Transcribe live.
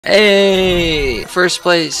Hey, first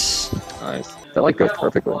place. Nice. That like goes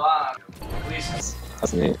perfectly.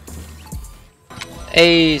 That's neat.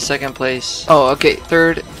 Hey, second place. Oh, okay,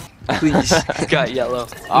 third. Please. Got yellow.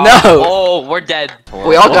 No. Oh, we're dead.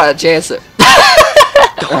 We all got a chance.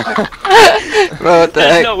 Bro, what the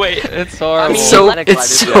There's heck? no way. It's horrible. It's so.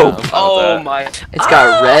 Oh my. It's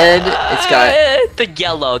got red. It's got. the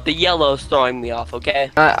yellow. The yellow's throwing me off. Okay.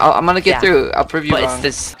 I'm gonna get through. I'll prove you But wrong.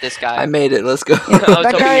 it's this guy. I made it. Let's go. I was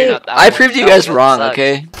hoping you're not that I one. proved you That guys one wrong. sucks.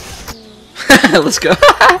 Okay. Let's go.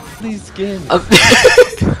 Please skin.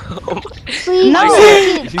 Please. No.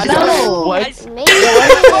 No. What?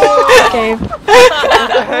 Okay. What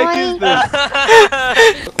the heck is this?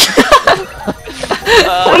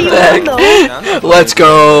 What the heck? Let's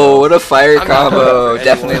go. What a fire combo.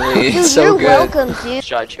 Definitely. It's so You're good. welcome, dude.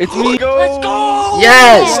 Judge. It's me. Go. Let's go.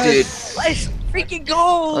 Yes, dude. Let's freaking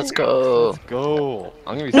go. Let's go. Go.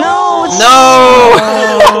 I'm gonna be No!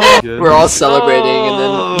 We're all celebrating and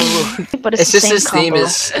then But it's the just same this theme combo.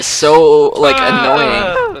 is so like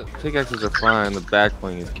annoying. Pickaxes are fine. The back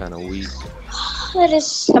bling is kind of weak. That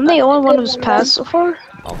is. I'm the only one who's passed so far.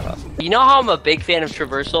 I'll pass. You know how I'm a big fan of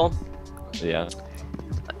traversal? Yeah.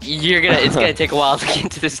 It's gonna take a while to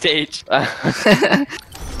get to the stage. I'm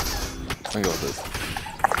gonna go with this.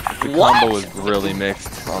 The What? combo was really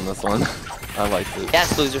mixed on this one. I liked it.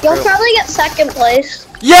 Yes, loser You'll crew. probably get second place.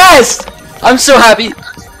 Yes! I'm so happy.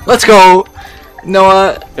 Let's go.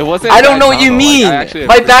 Noah, It wasn't. I don't bad know what you combo, like, mean. I actually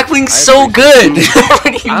My appreciate- backling's I so appreciate good. What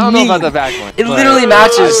do you I don't know mean? about the back one. It but literally I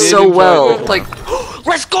matches did so enjoy well. it. Like,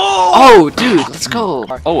 Let's go! oh, dude, let's go.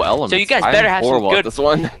 Oh, elements. So you guys I'm better have some horrible at good- this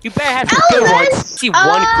one. You better have some good ones. See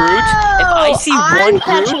one Groot. If I see I'm one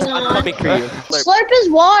catching Groot, I'm on. coming for you. Slurp is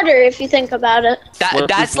water if you think about it. Slurp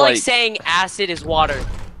That's is like like- saying acid is water.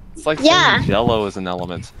 It's like Yeah. saying Jello is an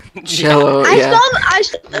element. Jello, yeah.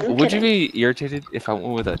 Would you be irritated if I went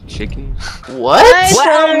with a chicken? What? What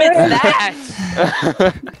element is that?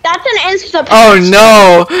 That's an insta. Oh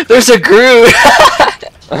no, there's a Groot.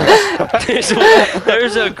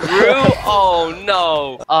 There's a Groot. Oh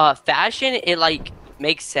no. Fashion, it like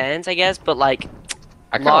makes sense, I guess, but like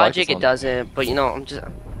I kinda like logic, this it one. doesn't. But you know, I'm just.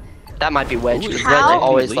 That might be Wedge. Ooh, Because how? Wedge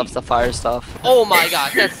always Elite. loves the fire stuff. Oh my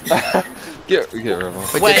god, that's. Get rid of him.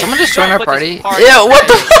 Wait, Wedge, did someone you just join gotta our put this party? part- Yeah, what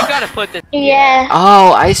the You fuck? gotta put this. Yeah.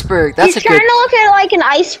 Oh, iceberg. That's He's a trying good. to look at it like an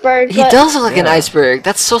iceberg. He but does look like an Yeah. iceberg.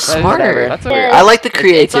 That's so smart. That's a weird. I like the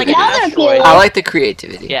It's like creativity. an Now they're asteroid. feeling- I like the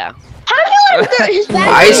creativity. Yeah. How do you like his back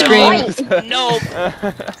Ice is cream. white? Nope.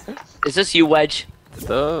 Is this you, Wedge?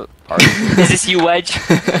 The party. Is this you, Wedge?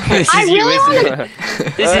 This I is you, really isn't wanna-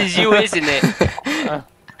 it? This is you, isn't it?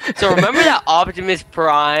 So remember that Optimus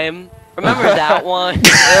Prime? Remember that one?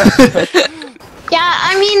 Yeah,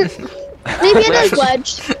 I mean, maybe it is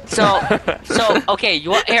Wedge. So okay, you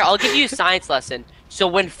want here? I'll give you a science lesson. So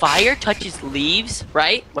when fire touches leaves,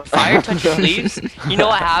 right? When fire touches leaves, you know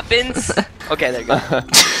what happens? Okay, there you go.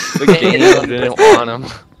 The game didn't want him.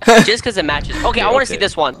 Just because it matches. Okay, I want to see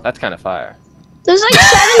this one. That's kind of fire. There's like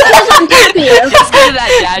 7 kills on top of you. Just because of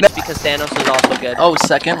that dad, because Thanos is also good. Oh,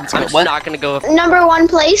 second. Let's I'm go. just What? not gonna go. Number 1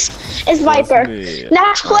 place is Viper. me.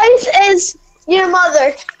 Next place is your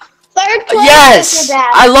mother. Third place is Yes, your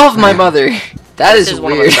dad. I love my mother. That This is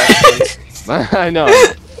one of my weird. best friends. I know.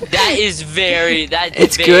 That is very. That's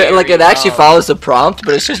It's very, good. Like it actually um, follows the prompt,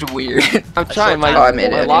 but it's just weird. I'm trying. My, Oh, I made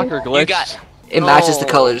my it. locker glitched. You got. It matches the Oh,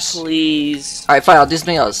 colors. Please. All right, fine. I'll do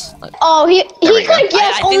something else. Oh, he we go. clicked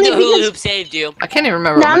yes I think only the hula because. hoop saved you. I can't even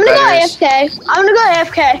remember. No, what I'm my gonna go better is. AFK. I'm gonna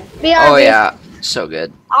go AFK. BRB. Oh yeah, so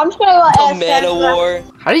good. I'm just gonna go A AFK. mana war.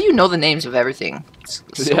 How do you know the names of everything? It's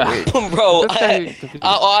so Yeah. weird. Bro, That's kinda confusing.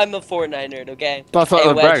 I'm a Fortnite nerd, okay? That's what Hey,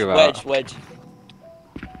 I'm bragging about. Wedge.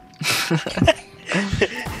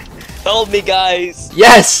 Help me, guys.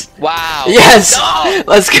 Yes, Wow. yes. No.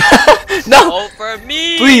 Let's go. No, Oh, for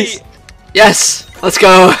me. please. Yes, let's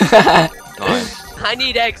go. Nice. I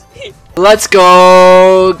need XP. Let's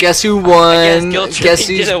go. Guess who I won? guess Guess guilt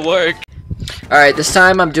who's? didn't work. All right, this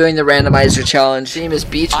time I'm doing the randomizer challenge. Theme is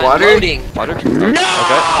beach I'm water. loading. Water? No.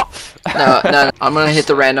 No. I'm gonna hit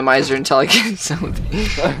the randomizer until I get something.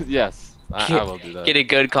 Okay. Yes. I will do that. Get a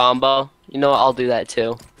good combo. You know what? I'll do that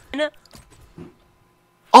too.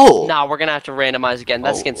 Oh, Nah, we're gonna have to randomize again.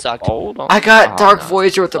 That skin sucked. Hold on. I got Dark no.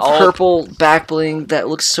 Voyager with the Oh. purple back bling that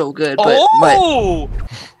looks so good. But my Oh!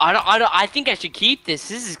 I think I should keep this.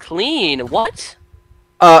 This is clean. What?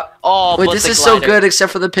 Oh, but this the is so glider. good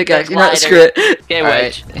except for the pickaxe. The You know, glider. screw it. Okay, All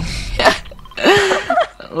Wedge.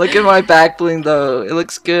 Look at my back bling though. It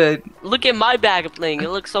looks good. Look at my back bling. It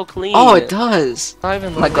looks so clean. Oh, it does. Not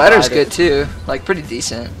even My looking glider's at it. good too. Like pretty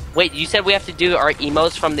decent. Wait, you said we have to do our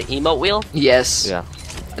emotes from the emote wheel? Yes. Yeah.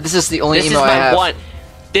 This is the only This is emo I my have. one.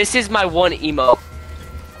 This is my one emo.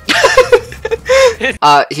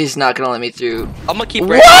 He's not gonna let me through. I'm gonna keep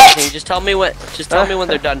What? ranking. Just tell me when. Just tell me when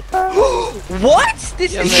they're done. What?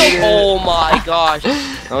 This is so. Oh my gosh.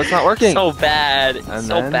 No, it's not working. So bad. It's And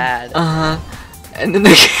so then? bad. And then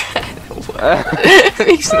what? It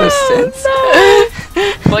makes no sense.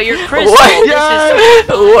 But you're Crystal. What? This is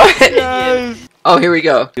What? Yes. Oh, here we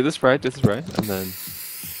go. Do this right, and then.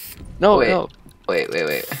 No, Wait. no. Wait.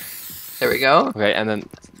 There we go. Okay, and then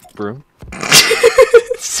broom.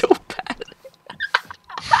 So bad.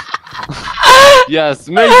 Yes,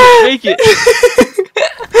 make it.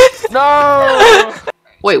 No.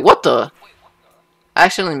 Wait, what the? I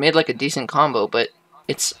actually made like a decent combo, but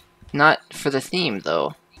it's not for the theme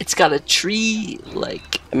though. It's got a tree,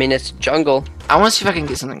 like. I mean, it's jungle. I want to see if I can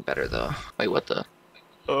get something better though. Wait, what the?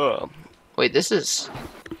 Wait, this is.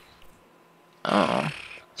 Oh,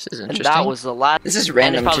 this is And interesting. that was the last. This is And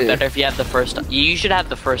random it's probably too. better if you have the first. You should have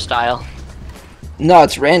the first style. No,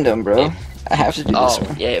 it's random, bro. I have to do this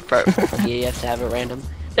one. Yeah, yeah, you have to have it random.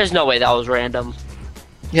 There's no way that was random.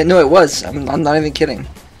 Yeah, no, it was. I'm not even kidding.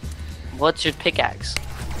 What's your pickaxe?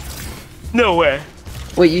 No way.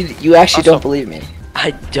 Wait, you actually Also- don't believe me?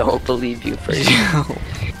 I don't believe you for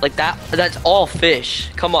like that. That's all fish.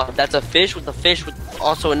 Come on, that's a fish with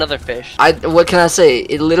also another fish. What can I say?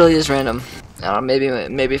 It literally is random. Maybe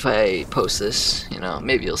if I post this, you know,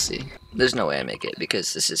 maybe you'll see. There's no way I make it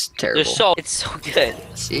because this is terrible. It's so good.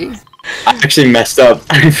 See? I actually messed up.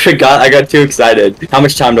 I forgot. I got too excited. How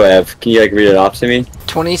much time do I have? Can you like read it off to me?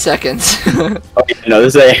 20 seconds. Okay, no,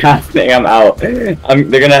 this ain't happening. I'm out. They're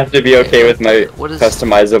gonna have to be okay with my What is-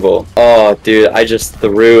 customizable. Oh, dude, I just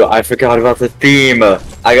threw. I forgot about the theme.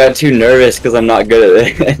 I got too nervous because I'm not good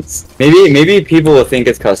at this. Maybe people will think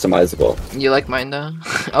it's customizable. You like mine though?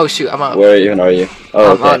 Oh shoot, I'm out. Where even are you?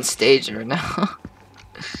 Oh, I'm okay. on stage right now.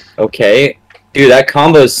 Okay, dude, that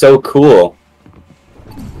combo is so cool.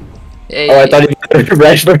 Hey. Oh, I thought you were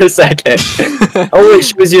red for a second. Oh, it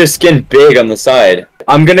shows your skin big on the side.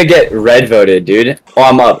 I'm gonna get red voted, dude. Oh,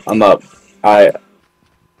 I'm up. Alright.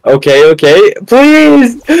 Okay.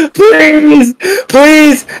 Please!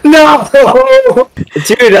 No!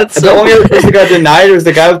 Dude, That's the so only other person who got denied was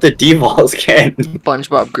the guy with the default skin.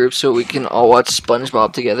 SpongeBob group so we can all watch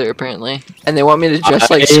SpongeBob together apparently. And they want me to dress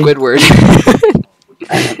like I- Squidward.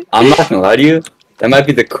 I'm not gonna lie to you. That might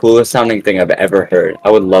be the coolest sounding thing I've ever heard.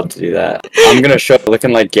 I would love to do that. I'm gonna show up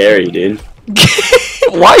looking like Gary, dude.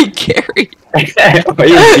 Why Gary? Why are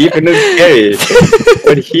you deep into Gary?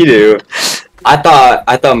 What did he do? I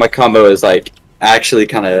thought my combo was like actually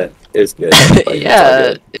kind of is good. Like, it's all Yeah.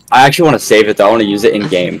 good. I actually want to save it though. I want to use it in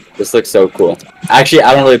game. This looks so cool. Actually,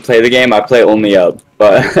 I don't really play the game. I play only up.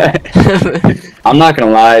 But I'm not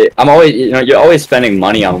gonna lie. I'm always, you're always spending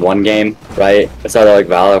money on one game, right? It's either like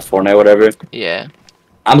Valorant, Fortnite, whatever. Yeah.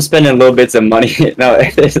 I'm spending little bits of money. No,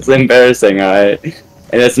 it's embarrassing, alright?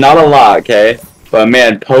 And it's not a lot, okay? But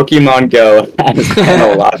man, Pokemon Go has been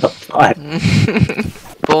a lot of fun.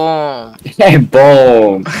 Boom. Hey,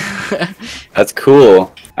 boom! That's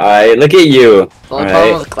cool. Alright, look at you. The only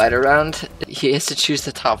problem with glider round, he has to choose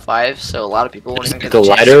the top 5, so a lot of people won't even get The the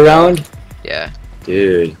chance lighter to go. round? Yeah.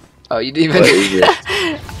 Dude. Oh, you didn't even. What is it?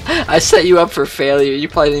 I set you up for failure. You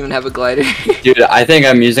probably didn't even have a glider. Dude, I think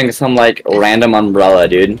I'm using some like random umbrella,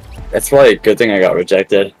 dude. That's probably a good thing I got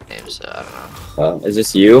rejected. So, I don't know. Is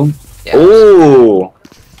this you? Yeah. Ooh!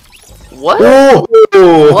 What?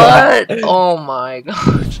 Ooh! What? Oh my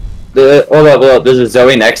gosh. Hold up, there's a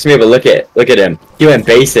Zoe next to me, but look at him. He went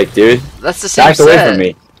basic, dude. That's the same Back away set. from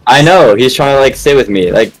me. I know, he's trying to like stay with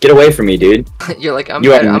me. Like, get away from me, dude. You're like, I'm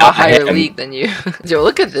You are better. I'm a not higher him. league than you. Yo,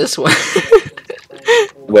 look at this one.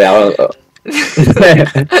 Wait, I don't.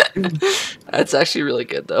 That's actually really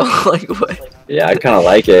good though. Like what? Yeah, I kind of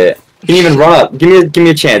like it. Can you even run up? Give me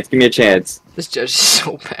a chance. Give me a chance. This judge is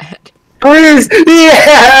so bad. Please!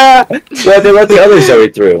 Yeah! Well, they let the other Zoe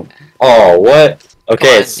through. Oh, what? Okay,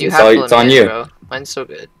 Come on, it's have to on admit, you. Bro. Mine's so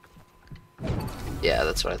good. Yeah,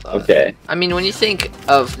 that's what I thought. Okay. I mean, when you think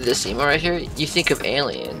of this emo right here, you think of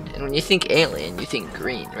alien, and when you think alien, you think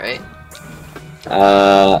green, right?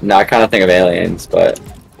 No, I kind of think of aliens, but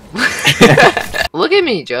Look at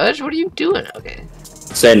me, Judge. What are you doing? Okay.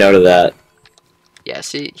 say no to that. Yeah,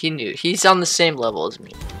 see, he knew. He's on the same level as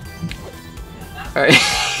me. Alright.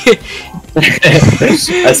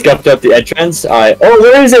 I scuffed up the entrance. Alright. Oh,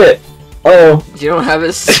 where is it? Oh. You don't have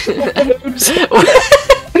his.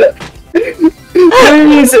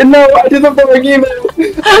 Please, no, I did the wrong emo.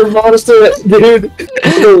 I lost it, dude.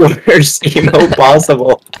 The worst emo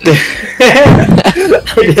possible.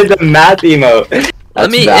 I did the math emo.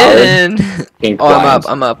 Let me valid. in. Pink Oh, blinds.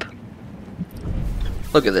 I'm up.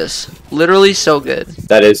 Look at this. Literally so good.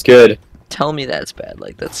 That is good. Tell me that's bad.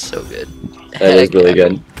 Like, that's so good. That is Heck really yeah.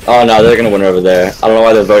 good. Oh no, they're gonna win over there. I don't know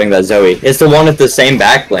why they're voting that Zoe. It's the one with the same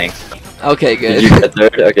back bling. Okay, Did you good. get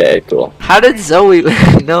third? Okay, cool. How did Zoe?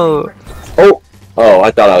 No. Oh,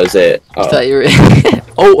 I thought I was it. I Oh, thought you were.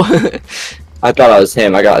 Oh. I thought I was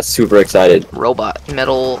him. I got super excited. Robot,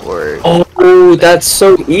 metal, or. Oh, that's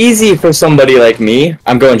so easy for somebody like me.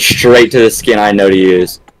 I'm going straight to the skin I know to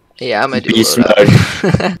use. Yeah, I'm gonna do Beast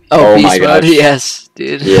loadout. mode. Oh, Oh beast my mode. gosh. Yes,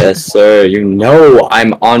 dude. Yes, sir. You know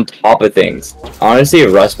I'm on top of things. Honestly,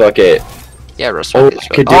 Rust Bucket. Yeah, Rust Oh, Bucket's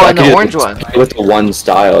I could do, Oh, I and could the do orange one. with the one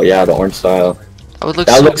style. Yeah, the orange style. That would look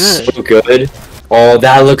That so looks good. so good. Oh,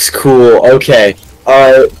 that looks cool. Okay.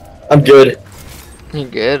 Alright. I'm good. You're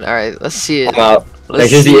good. All right, let's see it. I'm out. Like,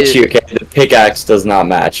 Let's here's the see issue, it. okay? The pickaxe does not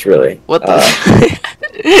match, really. What the?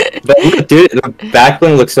 But look, dude, the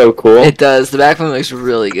backbling looks so cool. It does. The back one looks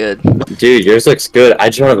really good. Dude, yours looks good. I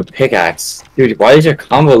just don't have a pickaxe. Dude, why does your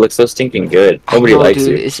combo look so stinking good? Nobody I know, likes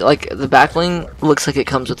dude. you. It's like the backbling looks like it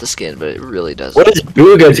comes with the skin, but it really doesn't. What is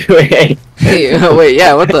Booga doing? Hey, wait,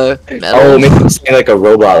 yeah, what the? Metal? Oh, maybe he's saying like a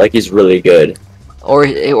robot, like he's really good. Or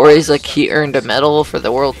he's like he earned a medal for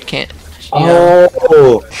the world can't. You know?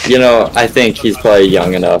 Oh, you know, I think he's probably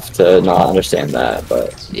young enough to not understand that,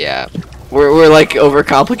 but Yeah. We're like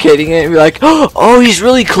overcomplicating it. We're like, oh, he's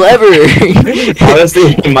really clever.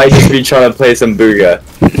 honestly, he might just be trying to play some Booga.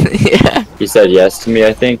 Yeah. He said yes to me,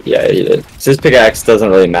 I think. Yeah, he did. So his pickaxe doesn't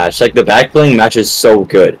really match. Like the back bling matches so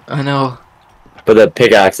good, I know. but the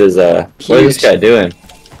pickaxe is what is this Huge. guy doing?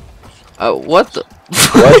 What the?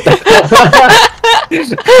 What?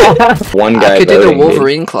 One guy. I could do the voting me.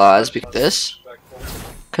 Wolverine claws because this.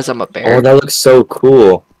 Cause I'm a bear. Oh, that looks so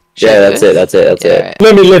cool. Should I Yeah, do that's it. That's it. That's Yeah, it. alright.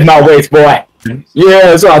 Let me lift my weights, boy. Yeah,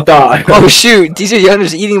 that's what I thought. Oh shoot! DJ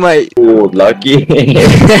Yunder's eating my. Ooh, lucky.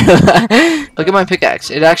 Look at my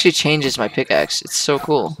pickaxe. It actually changes my pickaxe. It's so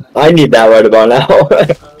cool. I need that right about now.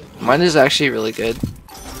 Mine is actually really good.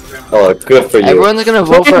 Oh, good for you. Everyone's gonna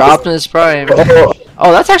vote for Optimus Prime. Oh,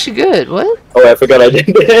 Oh, that's actually good. What? oh, I forgot I did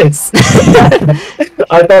this.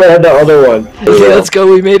 I thought I had the other one. Okay, let's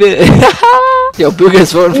go. We made it. Yo,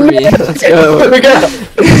 Booga's voting for me. Let's go. We got-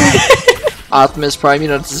 Optimus Prime, you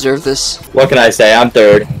don't deserve this. What can I say? I'm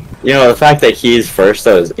third. You know, the fact that he's first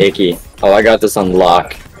though is icky. Oh, I got this on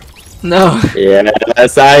lock. No.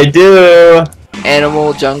 Yes, I do.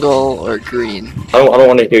 Animal, jungle, or green. I don't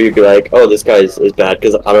want to hear you be like, oh, this guy is bad,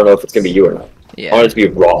 because I don't know if it's going to be you or not. I Yeah. want it to be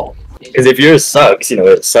raw. Because if yours sucks, you know,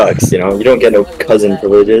 it sucks, you know? You don't get no cousin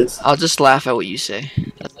privileges. I'll just laugh at what you say.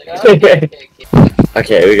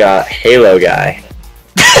 Okay, we got Halo guy.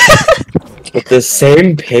 With the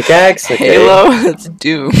same pickaxe? Okay. Halo? That's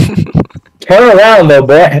Doom. Turn around, though,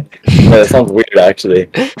 boy. No, that sounds weird, actually.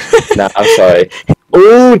 Nah, I'm sorry.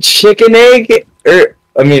 Ooh, chicken egg?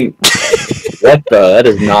 I mean, what the? That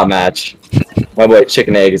does not match. My boy,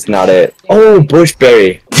 chicken egg is not it. Oh,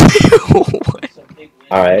 bushberry.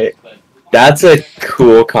 Alright. That's a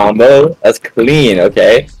cool combo. That's clean,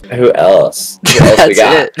 okay. Who else? Who else we That's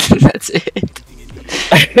got? it. That's it.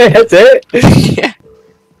 That's it? Yeah.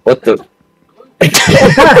 What the?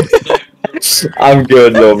 I'm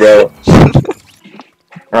good, though, bro.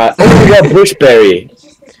 Alright. Oh, we got bushberry.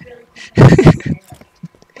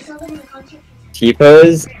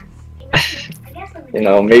 T-pose? You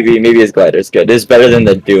know, maybe his glider's good. It's better than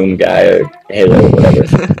the Doom guy or Halo or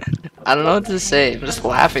whatever. I don't know what to say. I'm just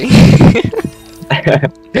laughing.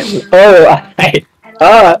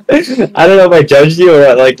 Oh, I don't know if I judged you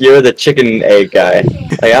or like you're the chicken egg guy.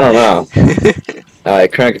 Like, I don't know.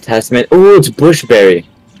 Alright, current contestant. Ooh, it's bushberry.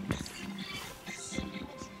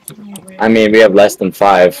 I mean, we have less than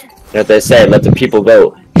 5. You know what they say, let the people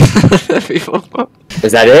vote. People.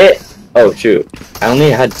 Is that it? Oh, shoot. I only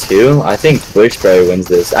had 2? I think bushberry wins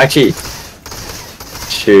this. Actually,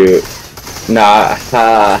 shoot. Nah,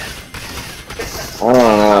 I don't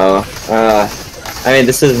know. I mean,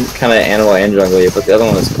 this is kind of animal and jungle, but the other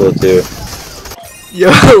one is cool too.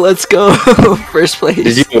 Yo, let's go. First place.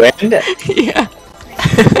 Did you win? Yeah.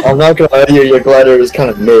 I'm not gonna lie to you, your glider is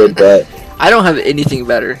kind of mid, but... I don't have anything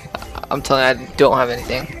better. I'm telling you, I don't have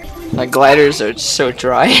anything. My gliders are just so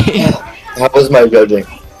dry. How was my judging?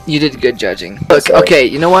 You did good judging. Look, Sorry. okay,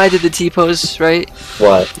 you know why I did the T-pose, right?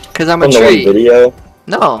 What? Because I'm a On the one tree. video?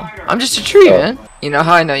 No, I'm just a tree, Oh. man. You know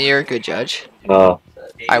how I know you're a good judge? Oh.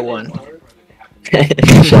 I won.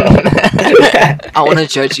 Shut up. I want to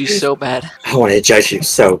judge you so bad. I want to judge you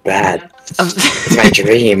so bad. I'm- It's my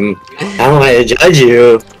dream. I want to judge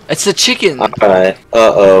you. It's the chicken. Alright.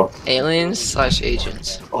 Uh-oh.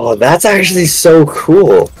 Aliens/agents. Oh, that's actually so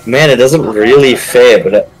cool. Man, it doesn't really fit,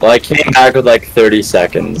 but well, I came back with like 30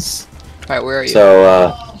 seconds. Alright, where are you?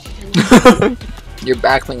 So, Your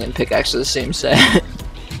backbling and pickaxe are the same set.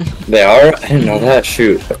 They are? I didn't know that.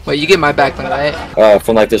 Shoot. Wait, you get my backbling, right?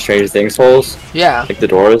 From like the Stranger Things holes? Yeah. Like the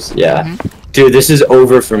doors? Yeah. Mhm. Dude, this is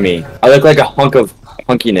over for me. I look like a hunk of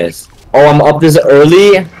hunkiness. Oh, I'm up this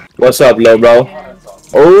early? What's up, low bro?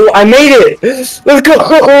 Oh, I made it! Let's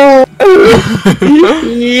go!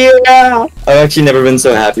 Yeah! I've actually never been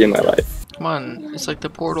so happy in my life. Come on, it's like the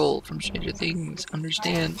portal from Stranger Things.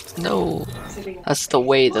 Understand? No. That's the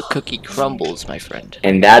way the cookie crumbles, my friend.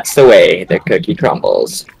 And that's the way the cookie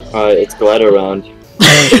crumbles. Alright, it's glider round.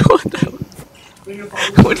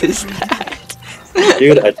 What is that?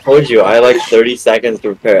 Dude, I told you, I had like 30 seconds to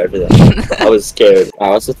prepare for that. I was scared.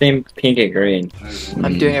 What's the theme? Pink and green.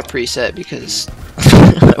 I'm doing a preset because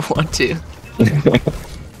I want to.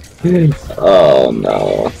 Oh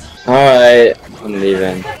no. Alright, I'm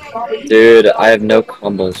leaving. Dude, I have no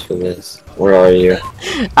combos for this. Where are you?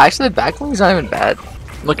 Actually, the backling's not even bad.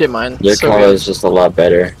 Look at mine. Your So combo good. is just a lot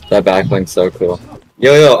better. That backlink's so cool.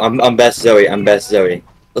 Yo, I'm best Zoe. I'm best Zoe.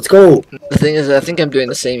 Let's go! The thing is, I think I'm doing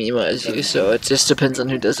the same emo as you, so it just depends on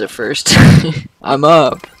who does it first. I'm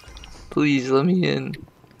up. Please let me in.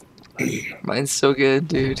 Mine's so good,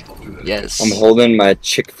 dude. Yes. I'm holding my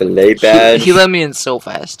Chick-fil-A badge. He let me in so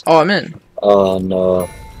fast. Oh, I'm in. Oh no.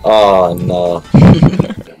 Oh no.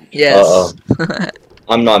 Yes. Uh-oh.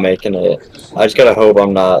 I'm not making it. I just gotta hope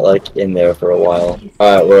I'm not like in there for a while.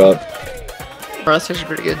 Alright, we're up. Bro, that's actually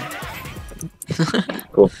pretty good.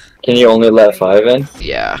 Cool. Can you only let 5 in?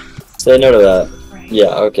 Yeah. Say no to that.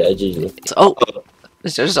 Yeah, okay, GG. Oh,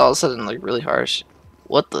 it's just all of a sudden like really harsh.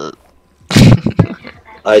 What the?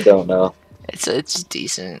 I don't know. It's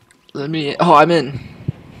decent. Let me. Oh, I'm in.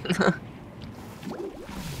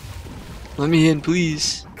 Let me in,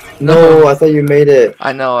 please. No, I thought you made it.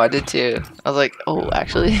 I know, I did too. I was like, oh,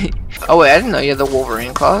 actually. Oh wait, I didn't know you had the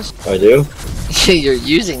Wolverine claws. I do? Yeah, you're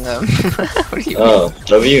using them. What do you mean? Oh, what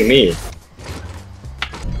do you mean?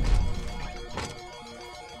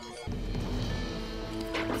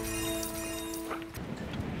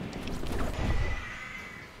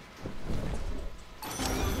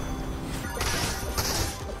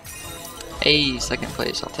 Hey, second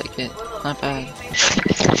place, I'll take it. Not bad.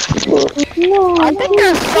 No. I think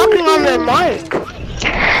you're sucking on their mic.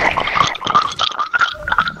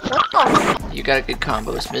 You got a good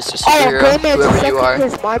combos, Mr. Superhero, whoever you are.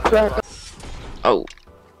 Oh.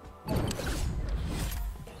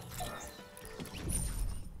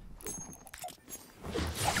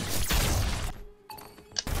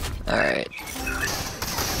 Alright.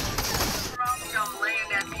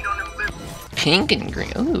 Pink and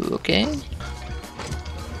green. Ooh, okay.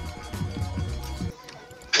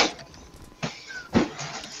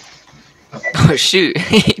 Oh shoot,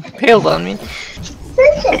 he bailed on me.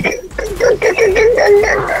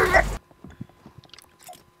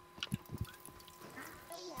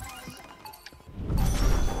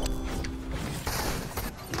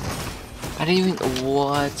 I didn't even.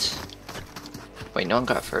 What? Wait, no one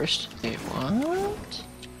got first? Wait, what?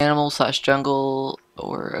 Animal slash jungle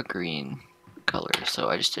or a green color. So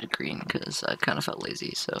I just did a green because I kind of felt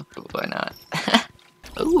lazy, so why not?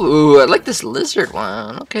 Ooh, I like this lizard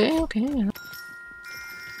one. Okay, okay.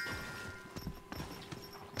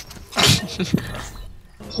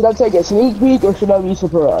 Should I take a sneak peek or should I be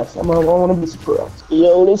surprised? I want to be surprised.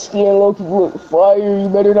 Yo, this skin look fire. You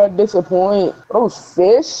better not disappoint. Those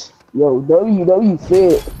fish? Yo, W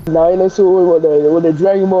fit. Dinosaur with the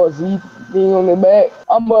Dragon Ball Z thing on the back.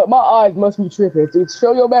 My eyes must be tripping. To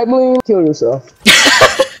show your back bling, kill yourself.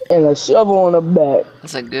 And a shovel on the back.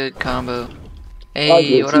 That's a good combo.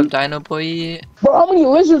 Hey, what up, Dino Boy? Bro, how many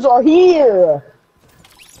lizards are here?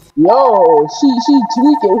 Yo, she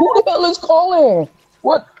tweaking. Who the hell is calling?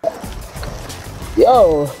 What?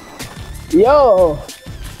 Yo.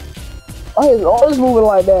 Why is always moving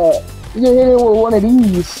like that? You can hit it with one of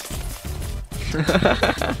these.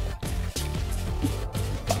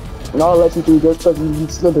 And I'll let you do just because you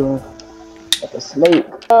slithering like a snake.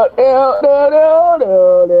 I'm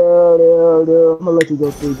gonna let you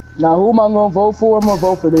go through. Now, who am I gonna vote for? I'm gonna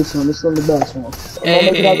vote for this one. This is the best one.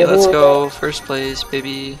 Hey, let's go. First place,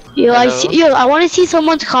 baby. Yo, I want to see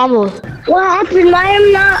someone's combo. What happened? Why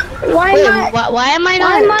am I? Why am I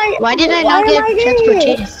not? Why did I not get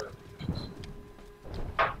transportation?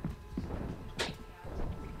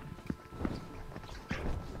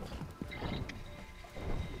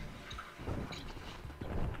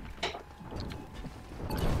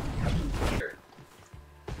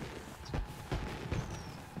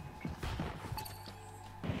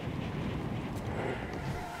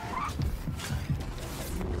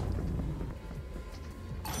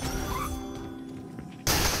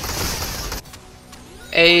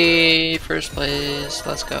 Hey. first place.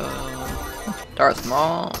 Let's go. Darth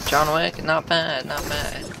Maul, John Wick, not bad, not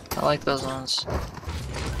bad. I like those ones.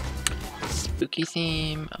 Spooky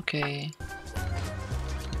theme, okay.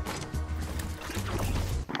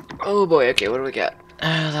 Oh boy, okay, what do we got?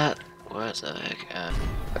 That was the heck.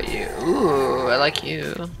 Oh, you. Ooh, I like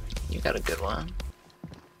you. You got a good one.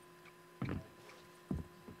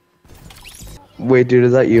 Wait, dude,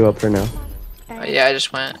 is that you up there now? Oh, yeah, I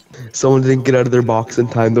just went. Someone didn't get out of their box in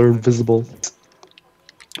time. They're invisible.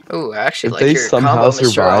 Ooh, I actually If like they your somehow combo,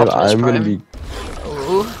 Mr. survive, Optimus I'm gonna Prime. be.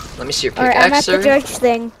 Ooh, let me see your Alright, I'm at pickaxe, the sir. judge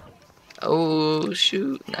thing. Oh,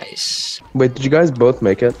 shoot, nice. Wait, did you guys both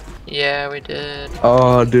make it? Yeah, we did.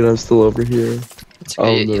 Oh, dude, I'm still over here. It's Oh,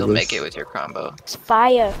 okay, you'll nervous. make it with your combo. It's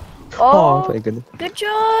fire. Oh, Oh, thank goodness. good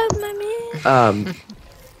job, my man.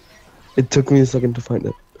 It took me a second to find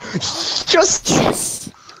it. Yes.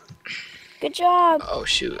 Good job. Oh,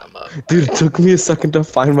 shoot, I'm up. Dude, it took me a second to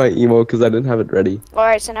find my emo because I didn't have it ready.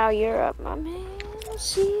 Alright, so now you're up, my man. Let's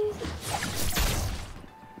see.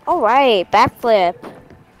 Alright, backflip.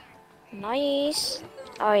 Nice.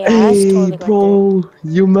 Oh yeah, that's Hey, totally bro,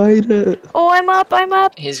 you made it. Oh, I'm up, I'm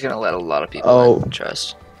up. He's gonna let a lot of people Oh. in,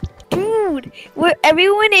 trust. Dude, where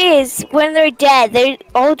everyone is when they're dead, they're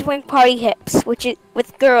all doing party hips, which is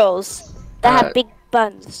with girls that have big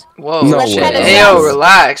buns. Whoa, No shit. way. Hey, yo,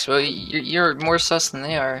 relax. Well, you're more sus than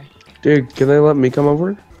they are. Dude, can they let me come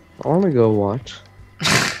over? I want to go watch.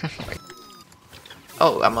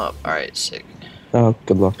 Oh, I'm up. Alright, sick. Oh,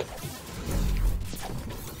 good luck.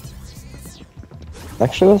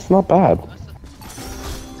 Actually, that's not bad.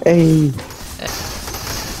 Hey,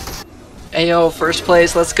 Hey, yo, first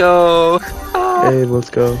place, let's go. hey, let's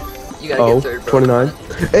go. You gotta Oh, get third, bro. 29.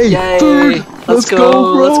 Hey, Yay! third. Let's go,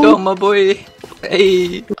 bro. let's go, my boy.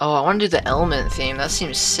 Hey. Oh, I want to do the element theme. That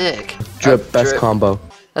seems sick. Drip, best Drip. combo.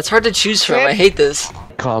 That's hard to choose from. Drip. I hate this.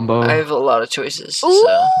 Combo. I have a lot of choices, Ooh, so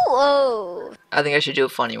oh. I think I should do a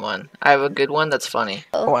funny one. I have a good one that's funny.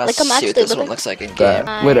 I want Like to I'm see what actually this one looking- looks like in That.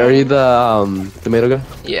 game. Wait, are you the tomato guy?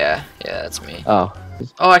 Yeah, that's me. Oh,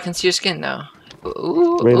 Oh, I can see your skin now.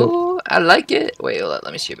 Ooh, Rate it. ooh, I like it. Wait, let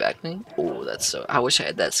me see your back bling. Ooh, that's so. I wish I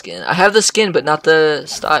had that skin. I have the skin, but not the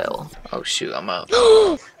style. Oh shoot, I'm out.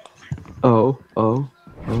 oh.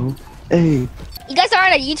 Hey, You guys are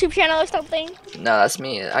on a YouTube channel or something? No, that's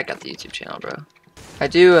me. I got the YouTube channel, bro. I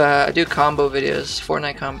do combo videos,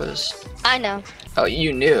 Fortnite combos. I know. Oh,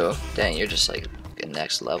 you knew? Dang, you're just like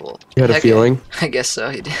next level. you had a Heck, feeling? I guess so.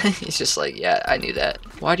 He's just like, yeah, I knew that.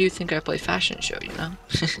 Why do you think I play fashion show? You know?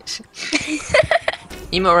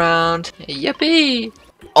 Emo round. Yippee!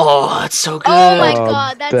 Oh, that's so good. Oh my Oh,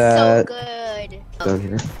 god, that's that- so good. Down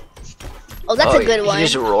here. Oh, that's a good one. You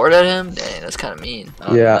just roared at him? Dang, that's kind of mean.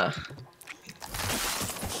 Oh, Yeah. no.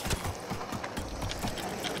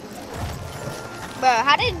 Bro,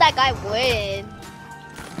 how did that guy win?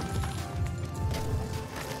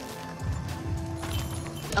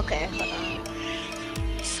 Okay, hold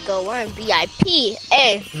on. Let's go, we're in VIP.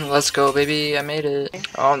 Hey, Let's go, baby. I made it.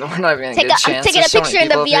 Oh, no, we're not even gonna get a I'm chance. taking a There's so many picture in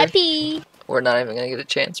the people up here. VIP. We're not even gonna get a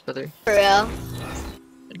chance, brother. For real.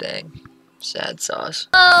 Dang. Sad sauce.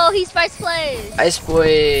 Oh, he's first place. Ice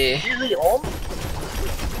boy.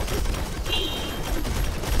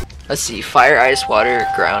 Let's see. Fire, ice, water,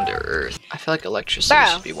 ground, or earth. I feel like electricity Bro.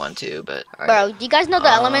 should be one too, but. alright. Bro, do you guys know the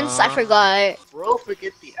elements? I forgot. Bro,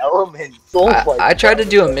 forget the elements. Oh I tried to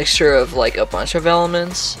do a mixture of like a bunch of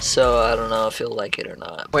elements, so I don't know if you'll like it or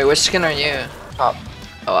not. Wait, which skin are you? Top.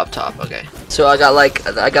 Oh, up top. Okay. So I got like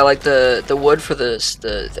the wood for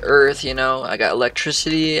the earth, you know. I got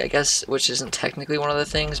electricity, I guess, which isn't technically one of the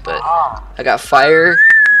things, but I got fire,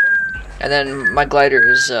 and then my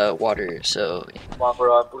glider is water. So Come on,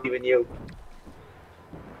 bro, I believe in you.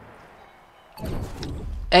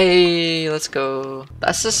 hey, let's go.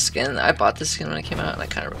 That's the skin. I bought this skin when it came out, and I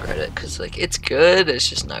kind of regret it because like it's good, it's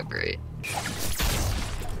just not great.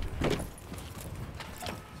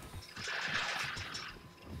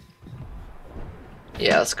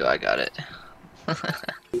 Yeah, let's go. I got it.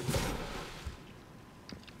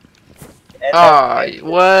 Oh,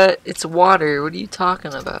 what? It's water. What are you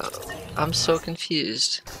talking about? I'm so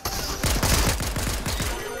confused.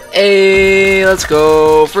 Hey, let's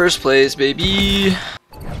go. First place, baby.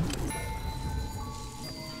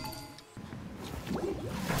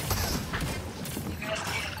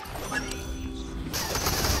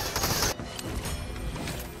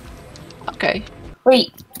 Okay.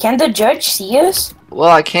 Wait, can the judge see us? Well,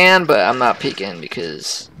 I can, but I'm not peeking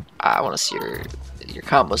because I want to see your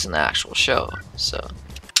combos in the actual show. So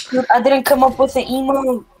Dude, I didn't come up with the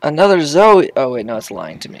emo. another Zoe. Oh wait, no, it's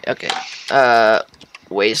lying to me. Okay.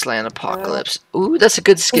 Wasteland Apocalypse. Ooh, that's a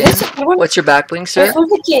good skin. Is this a good one? What's your back bling, sir? Who's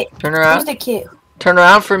the kid? Turn Who's around. the kid? Turn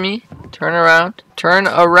around for me. Turn around. Turn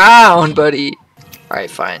around, buddy.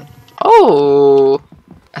 Alright, fine. Oh!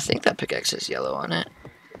 I think that pickaxe is yellow on it.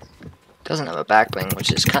 Doesn't have a back bling,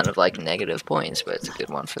 which is kind of like negative points, but it's a good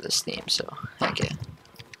one for this theme, so heck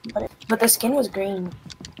yeah. But the skin was green.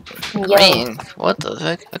 And Green? yellow. What the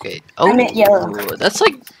heck? Okay. Oh, I meant yellow. That's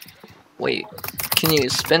like... Wait. Can you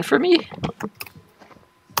spin for me?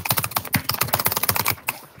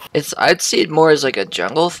 I'd see it more as like a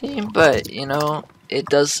jungle theme, but you know, it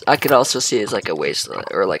does. I could also see it as like a wasteland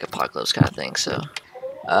or like apocalypse kind of thing. So,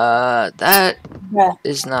 that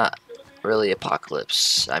is not really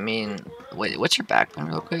apocalypse. I mean, wait, what's your background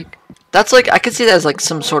real quick? That's like I could see that as like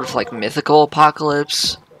some sort of like mythical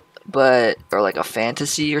apocalypse, but or like a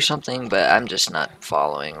fantasy or something. But I'm just not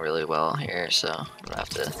following really well here, so I'm gonna have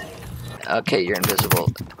to. Okay, you're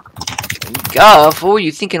invisible. Guff? What were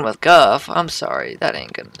you thinking with Guff? I'm sorry, that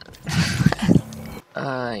ain't good.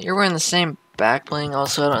 You're wearing the same back bling.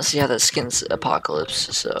 Also, I don't see how that skin's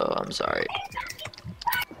apocalypse, so I'm sorry.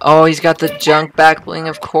 Oh, he's got the junk back bling,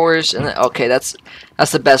 of course. And okay, that's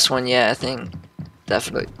the best one yet. I think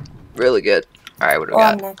definitely really good. All right, what do we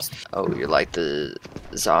got? Next. Oh, you're like the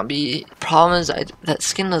zombie. Problem is, that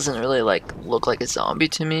skin doesn't really like look like a zombie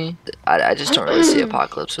to me. I just don't really see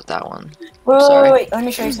apocalypse with that one. Wait, let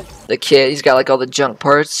me show you something. The kid, he's got like all the junk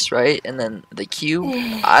parts, right? And then the cube.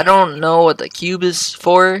 I don't know what the cube is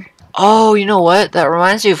for. Oh, you know what? That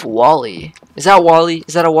reminds me of Wall-E. Is that Wall-E?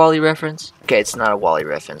 Is that a Wall-E reference? Okay, it's not a Wall-E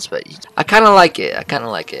reference, but I kind of like it. I kind of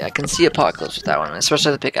like it. I can see apocalypse with that one,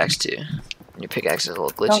 especially the pickaxe too. Your pickaxe is a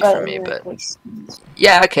little glitchy for me, but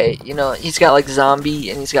yeah, okay. You know, he's got like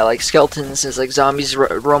zombie and he's got like skeletons. There's like zombies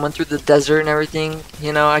roaming through the desert and everything.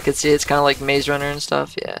 You know, I could see it's kind of like Maze Runner and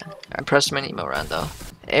stuff. Yeah, I pressed my emo round though.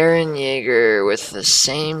 Aaron Yeager with the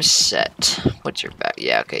same set. What's your back?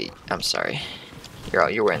 Yeah, okay. I'm sorry.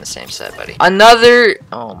 You're wearing the same set, buddy. Another.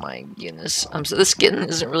 Oh my goodness. So this skin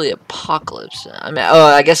isn't really apocalypse. I mean, oh,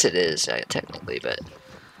 I guess it is technically, but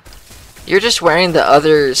you're just wearing the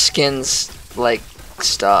other skins like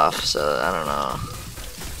stuff. So I don't know.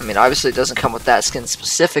 I mean, obviously it doesn't come with that skin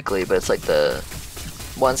specifically, but it's like the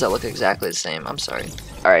ones that look exactly the same. I'm sorry.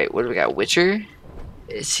 All right, what do we got? Witcher.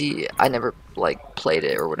 Is he? I never like played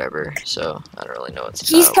it or whatever, so I don't really know what's.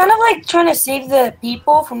 He's kind of like trying to save the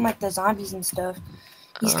people from like the zombies and stuff.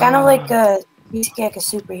 He's kind of like basically like a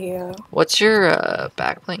superhero. What's your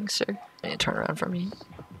back bling, sir? Can you turn around for me?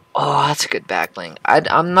 Oh, that's a good back bling.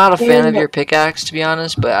 I'm not a fan of your pickaxe, to be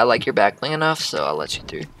honest, but I like your back bling enough, so I'll let you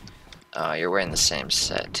through. You're wearing the same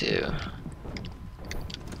set too.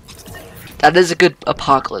 That is a good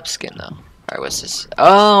apocalypse skin, though. Alright, what's this?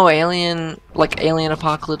 Oh, alien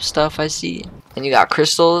apocalypse stuff, I see. And you got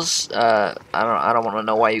crystals. I don't want to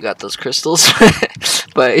know why you got those crystals,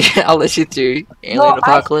 but yeah, I'll let you through. Alien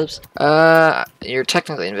apocalypse. You're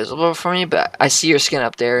technically invisible for me, but I see your skin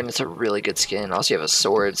up there, and it's a really good skin. Also, you have a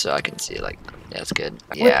sword, so I can see like, yeah, it's good.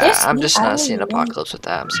 Yeah, I'm just not seeing apocalypse with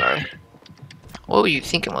that. I'm sorry. What were you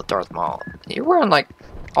thinking with Darth Maul? You're wearing like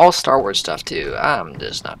all Star Wars stuff too. I'm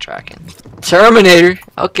just not tracking. Terminator.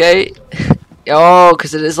 Okay. Oh,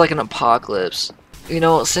 because it is like an apocalypse. You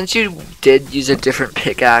know, since you did use a different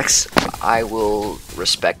pickaxe, I will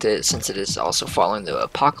respect it since it is also following the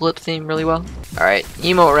apocalypse theme really well. Alright,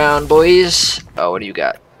 emote round, boys. Oh, what do you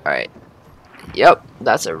got? Alright. Yep,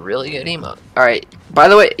 that's a really good emote. Alright, by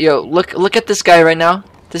the way, yo, look at this guy right now.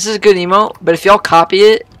 This is a good emote, but if y'all copy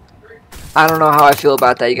it, I don't know how I feel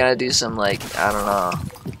about that. You gotta do some, like, I don't know.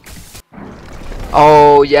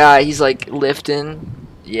 Oh, yeah, he's like lifting.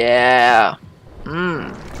 Yeah.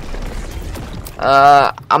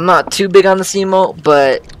 I'm not too big on this emote,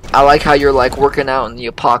 but I like how you're like working out in the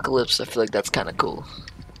apocalypse. I feel like that's kind of cool.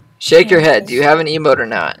 Shake your head. Do you have an emote or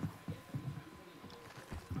not?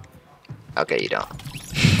 Okay, you don't.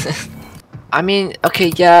 I mean,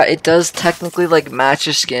 okay, yeah, it does technically like match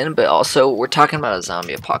your skin, but also we're talking about a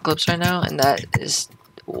zombie apocalypse right now, and that is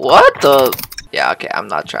what the. Yeah, okay, I'm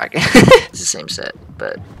not tracking. It's the same set,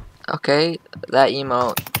 but okay, that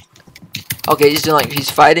emote. Okay, he's doing like, he's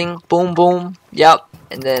fighting, boom, boom, yep,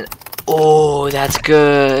 and then, oh, that's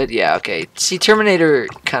good, yeah, okay, see, Terminator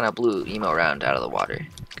kind of blew emo round out of the water.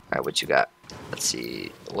 Alright, what you got? Let's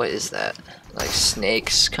see, what is that? Like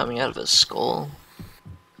snakes coming out of a skull?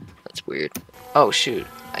 That's weird. Oh, shoot,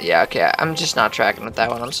 yeah, okay, I'm just not tracking with that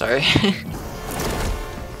one, I'm sorry.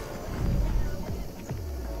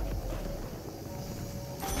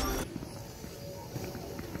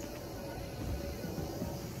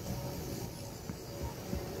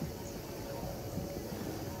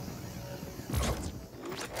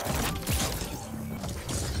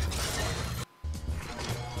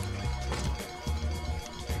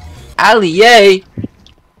 Allie.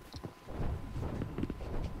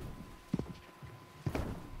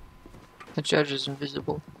 The judge is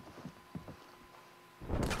invisible.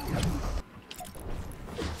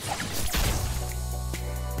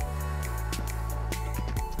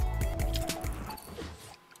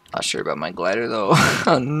 Not sure about my glider though.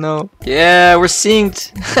 Oh no. Yeah, we're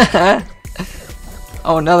synced.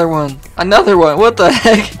 Oh, another one. Another one. What the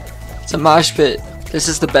heck? It's a mosh pit. This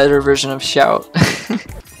is the better version of Shout.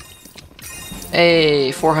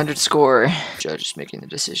 Hey, 400 score. Judge is making the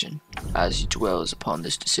decision. As he dwells upon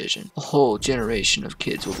this decision, a whole generation of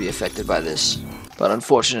kids will be affected by this. But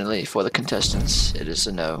unfortunately for the contestants, it is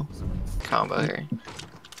a no combo here.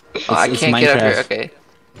 Oh, I can't get up here. Okay.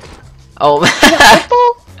 Oh.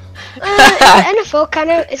 Is the NFL kind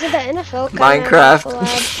of? Is it the NFL kind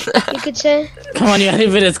Minecraft. You could say. Come on, yeah,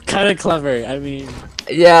 but it's kind of clever. I mean,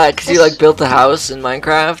 yeah, because you like built a house in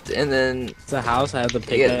Minecraft and then it's a house. I have the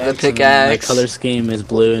pickaxe. Yeah, the pickaxe. My color scheme is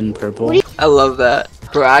blue and purple. I love that.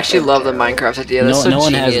 Bro, I actually love the Minecraft idea. That's No so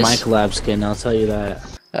one genius. has my collab skin. I'll tell you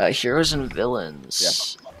that. Heroes and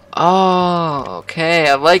villains. Yeah. Oh, okay.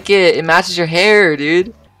 I like it. It matches your hair,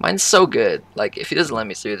 dude. Mine's so good. Like, if he doesn't let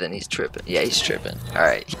me through, then he's tripping. Yeah, he's tripping.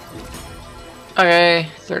 Alright. Okay,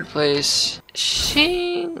 third place.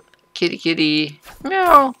 Shing. Kitty kitty.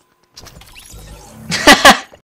 Meow.